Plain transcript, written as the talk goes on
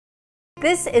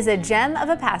This is a gem of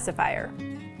a pacifier.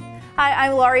 Hi,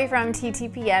 I'm Laurie from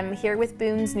TTPM here with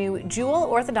Boon's new Jewl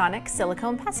Orthodontic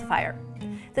Silicone Pacifier.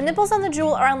 The nipples on the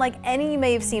Jewl are unlike any you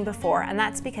may have seen before, and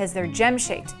that's because they're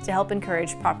gem-shaped to help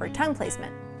encourage proper tongue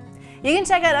placement. You can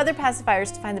check out other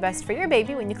pacifiers to find the best for your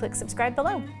baby when you click subscribe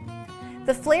below.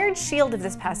 The flared shield of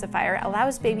this pacifier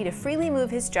allows baby to freely move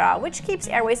his jaw, which keeps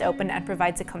airways open and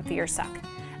provides a comfier suck.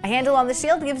 A handle on the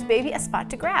shield gives baby a spot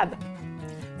to grab.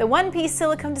 The one-piece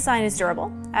silicone design is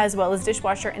durable, as well as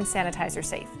dishwasher and sanitizer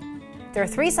safe. There are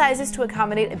 3 sizes to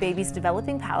accommodate a baby's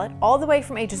developing palate, all the way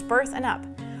from ages birth and up.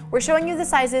 We're showing you the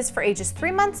sizes for ages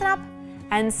 3 months and up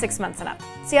and 6 months and up.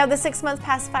 See how the 6-month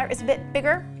pacifier is a bit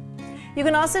bigger? You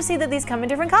can also see that these come in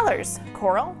different colors: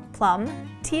 coral, plum,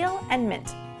 teal, and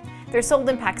mint. They're sold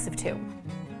in packs of 2.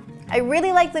 I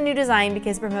really like the new design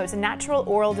because it promotes natural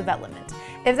oral development.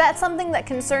 If that's something that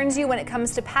concerns you when it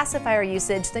comes to pacifier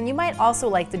usage, then you might also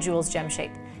like the Jewl's gem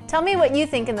shape. Tell me what you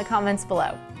think in the comments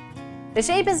below. The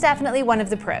shape is definitely one of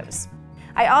the pros.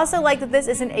 I also like that this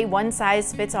isn't a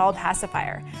one-size-fits-all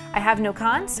pacifier. I have no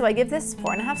cons, so I give this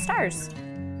 4.5 stars.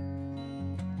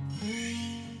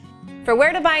 For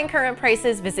where to buy and current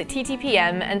prices, visit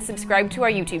TTPM and subscribe to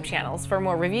our YouTube channels for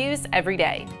more reviews every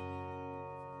day.